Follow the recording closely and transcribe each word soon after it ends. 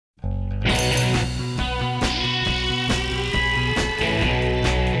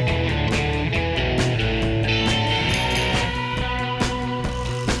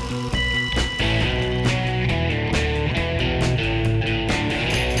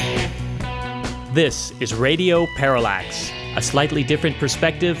This is Radio Parallax, a slightly different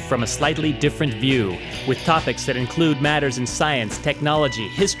perspective from a slightly different view, with topics that include matters in science, technology,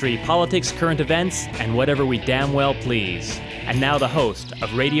 history, politics, current events, and whatever we damn well please. And now the host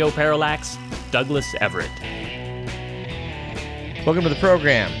of Radio Parallax, Douglas Everett. Welcome to the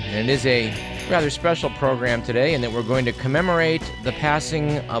program, and it is a rather special program today in that we're going to commemorate the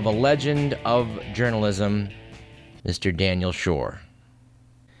passing of a legend of journalism, Mr. Daniel Schorr.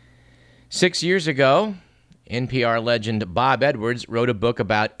 6 years ago, NPR legend Bob Edwards wrote a book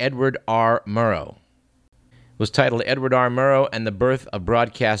about Edward R. Murrow. It was titled Edward R. Murrow and the Birth of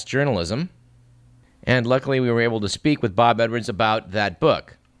Broadcast Journalism, and luckily we were able to speak with Bob Edwards about that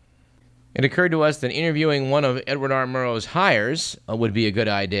book. It occurred to us that interviewing one of Edward R. Murrow's hires would be a good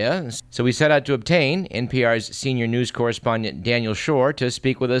idea, so we set out to obtain NPR's senior news correspondent Daniel Schorr to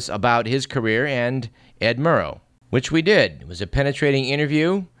speak with us about his career and Ed Murrow, which we did. It was a penetrating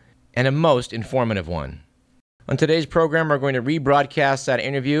interview and a most informative one. On today's program, we're going to rebroadcast that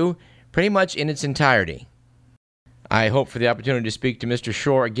interview pretty much in its entirety. I hope for the opportunity to speak to Mr.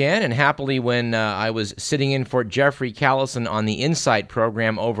 Schorr again, and happily when I was sitting in for Jeffrey Callison on the Insight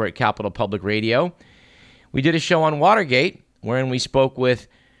program over at Capital Public Radio, we did a show on Watergate, wherein we spoke with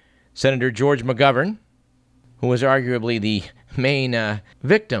Senator George McGovern, who was arguably the main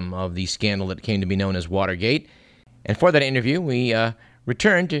victim of the scandal that came to be known as Watergate. And for that interview, we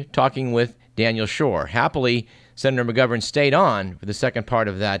returned to talking with Daniel Schorr. Happily, Senator McGovern stayed on for the second part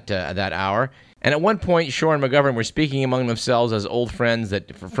of that hour. And at one point, Schorr and McGovern were speaking among themselves as old friends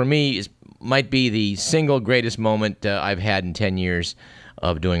that, for me, might be the single greatest moment I've had in 10 years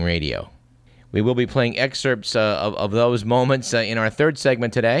of doing radio. We will be playing excerpts of those moments in our third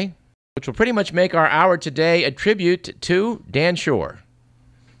segment today, which will pretty much make our hour today a tribute to Dan Schorr.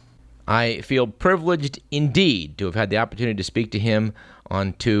 I feel privileged indeed to have had the opportunity to speak to him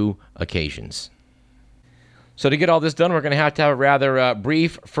on 2 occasions. So to get all this done, we're going to have a rather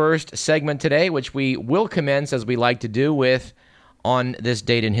brief first segment today, which we will commence, as we like to do, with On This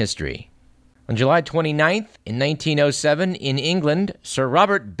Date in History. On July 29th, in 1907, in England, Sir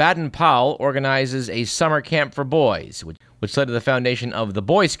Robert Baden-Powell organizes a summer camp for boys, which led to the foundation of the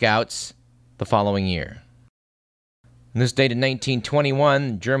Boy Scouts the following year. On this date in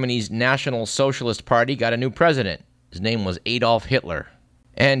 1921, Germany's National Socialist Party got a new president. His name was Adolf Hitler,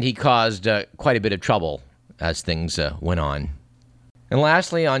 and he caused quite a bit of trouble as things went on. And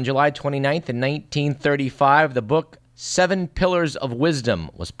lastly, on July 29th in 1935, the book 7 Pillars of Wisdom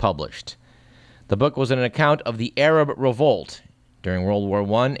was published. The book was an account of the Arab Revolt during World War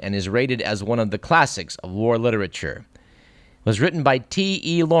I and is rated as one of the classics of war literature. It was written by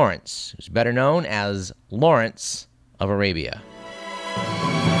T.E. Lawrence, who's better known as Lawrence of Arabia.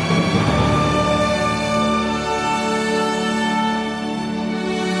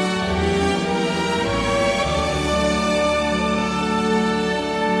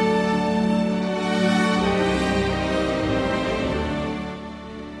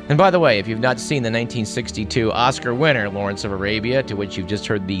 And by the way, if you've not seen the 1962 Oscar winner, Lawrence of Arabia, to which you've just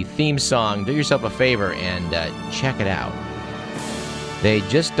heard the theme song, do yourself a favor and check it out. They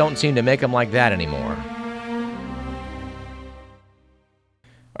just don't seem to make them like that anymore.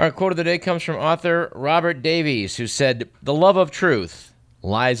 Our quote of the day comes from author Robert Davies, who said, "The love of truth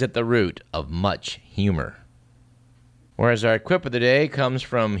lies at the root of much humor." Whereas our quip of the day comes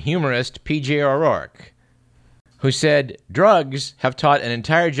from humorist P.J. O'Rourke, who said, "Drugs have taught an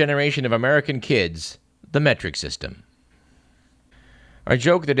entire generation of American kids the metric system." Our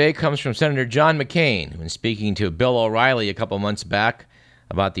joke of the day comes from Senator John McCain, when speaking to Bill O'Reilly a couple months back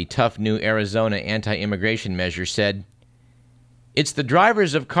about the tough new Arizona anti-immigration measure, said, "It's the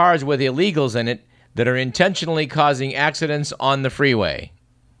drivers of cars with illegals in it that are intentionally causing accidents on the freeway."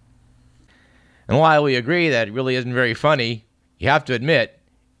 And while we agree that it really isn't very funny, you have to admit,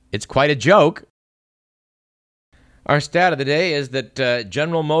 it's quite a joke. Our stat of the day is that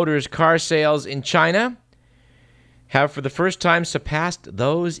General Motors car sales in China have for the first time surpassed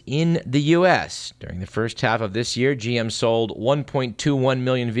those in the U.S. During the first half of this year, GM sold 1.21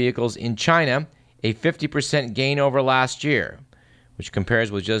 million vehicles in China, a 50% gain over last year, which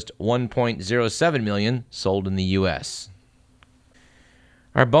compares with just 1.07 million sold in the U.S.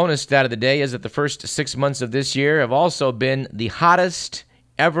 Our bonus stat of the day is that the first 6 months of this year have also been the hottest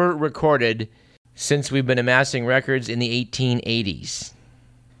ever recorded since we've been amassing records in the 1880s.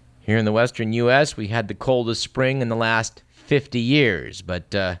 Here in the western U.S., we had the coldest spring in the last 50 years,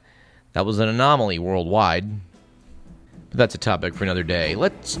 but that was an anomaly worldwide. But that's a topic for another day.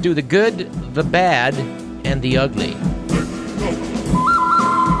 Let's do the good, the bad, and the ugly.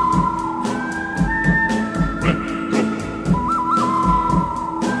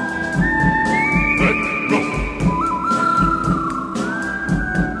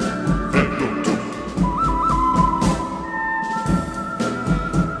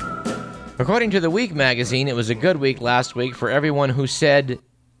 According to The Week magazine, it was a good week last week for everyone who said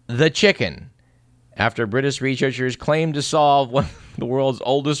the chicken, after British researchers claimed to solve one of the world's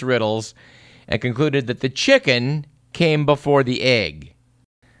oldest riddles and concluded that the chicken came before the egg.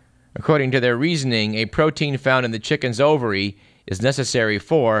 According to their reasoning, a protein found in the chicken's ovary is necessary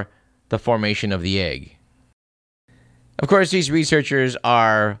for the formation of the egg. Of course, these researchers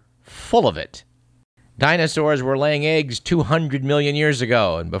are full of it. Dinosaurs were laying eggs 200 million years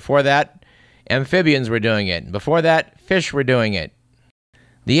ago, and before that, amphibians were doing it, and before that, fish were doing it.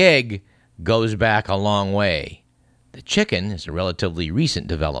 The egg goes back a long way. The chicken is a relatively recent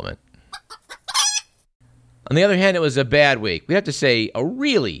development. On the other hand, it was a bad week. We have to say a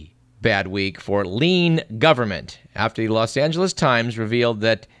really bad week for lean government after the Los Angeles Times revealed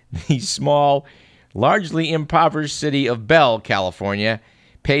that the small, largely impoverished city of Bell, California,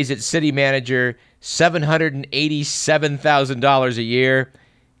 pays its city manager $787,000 a year.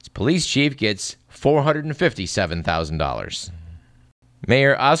 Its police chief gets $457,000.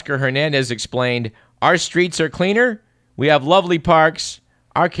 Mayor Oscar Hernandez explained, "Our streets are cleaner, we have lovely parks,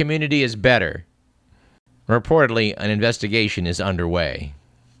 our community is better." Reportedly, an investigation is underway.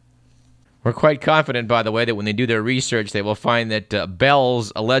 We're quite confident, by the way, that when they do their research, they will find that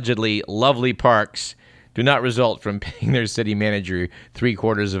Bell's allegedly lovely parks do not result from paying their city manager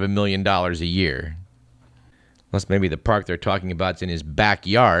 $750,000 a year. Unless maybe the park they're talking about is in his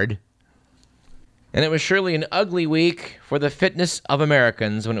backyard. And it was surely an ugly week for the fitness of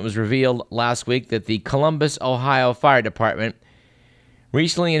Americans when it was revealed last week that the Columbus, Ohio Fire Department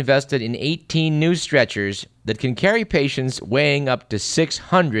recently invested in 18 new stretchers that can carry patients weighing up to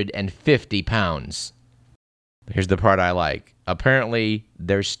 650 pounds. Here's the part I like. Apparently,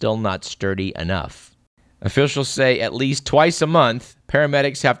 they're still not sturdy enough. Officials say at least twice a month,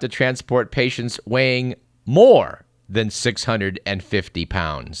 paramedics have to transport patients weighing more than 650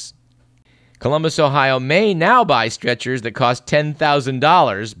 pounds. Columbus, Ohio may now buy stretchers that cost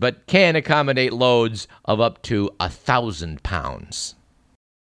 $10,000, but can accommodate loads of up to 1,000 pounds.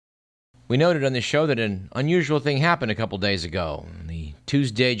 We noted on the show that an unusual thing happened a couple days ago. On the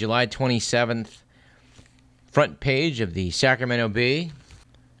Tuesday, July 27th, front page of the Sacramento Bee,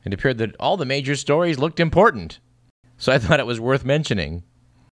 it appeared that all the major stories looked important. So I thought it was worth mentioning.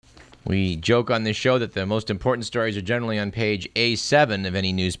 We joke on this show that the most important stories are generally on page A7 of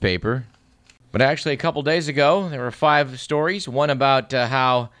any newspaper. But actually, a couple days ago, there were 5 stories. One about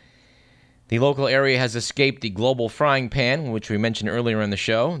how the local area has escaped the global frying pan, which we mentioned earlier on the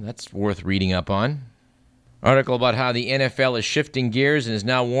show. That's worth reading up on. Article about how the NFL is shifting gears and is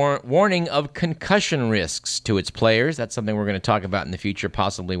now warning of concussion risks to its players. That's something we're going to talk about in the future,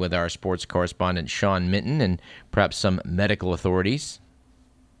 possibly with our sports correspondent Sean Minton and perhaps some medical authorities.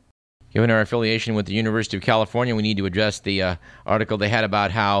 Given our affiliation with the University of California, we need to address the article they had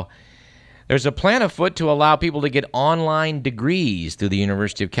about how there's a plan afoot to allow people to get online degrees through the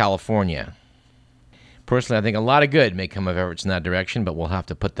University of California. Personally, I think a lot of good may come of efforts in that direction, but we'll have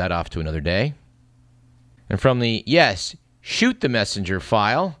to put that off to another day. And from the Shoot the Messenger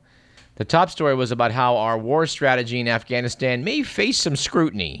file, the top story was about how our war strategy in Afghanistan may face some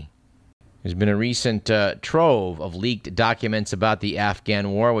scrutiny. There's been a recent trove of leaked documents about the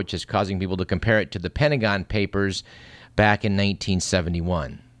Afghan war, which is causing people to compare it to the Pentagon Papers back in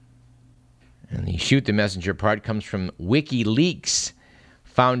 1971. And the Shoot the Messenger part comes from WikiLeaks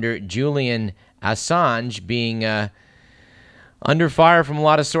founder Julian Assange being under fire from a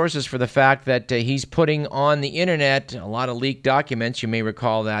lot of sources for the fact that he's putting on the internet a lot of leaked documents. You may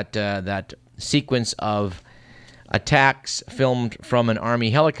recall that sequence of attacks filmed from an Army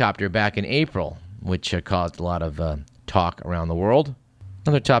helicopter back in April, which caused a lot of talk around the world.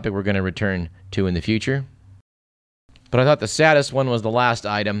 Another topic we're going to return to in the future. But I thought the saddest one was the last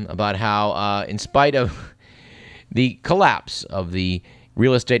item about how, in spite of the collapse of the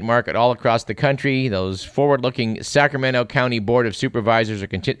real estate market all across the country, those forward-looking Sacramento County Board of Supervisors are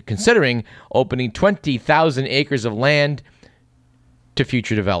considering opening 20,000 acres of land to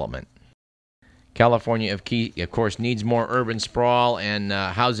future development. California, of course, needs more urban sprawl and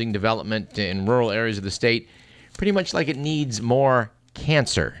housing development in rural areas of the state, pretty much like it needs more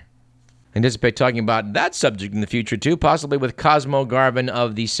cancer. I anticipate talking about that subject in the future, too, possibly with Cosmo Garvin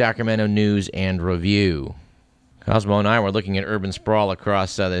of the Sacramento News and Review. Cosmo and I were looking at urban sprawl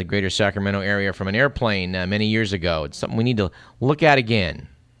across the greater Sacramento area from an airplane many years ago. It's something we need to look at again.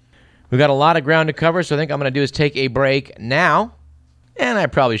 We've got a lot of ground to cover, so I think I'm going to do is take a break now. And I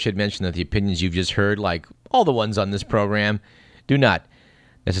probably should mention that the opinions you've just heard, like all the ones on this program, do not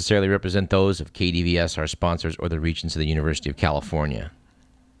necessarily represent those of KDVS, our sponsors, or the Regents of the University of California.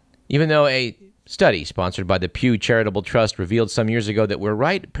 Even though a study sponsored by the Pew Charitable Trust revealed some years ago that we're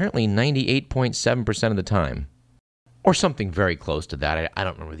right apparently 98.7% of the time. Or something very close to that. I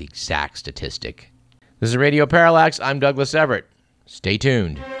don't remember the exact statistic. This is Radio Parallax. I'm Douglas Everett. Stay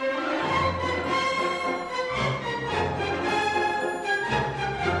tuned.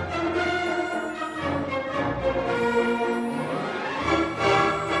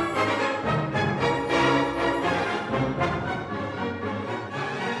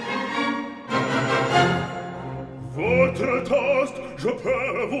 Votre toast, je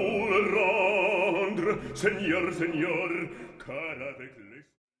peux vous le rendre, Seigneur, Seigneur,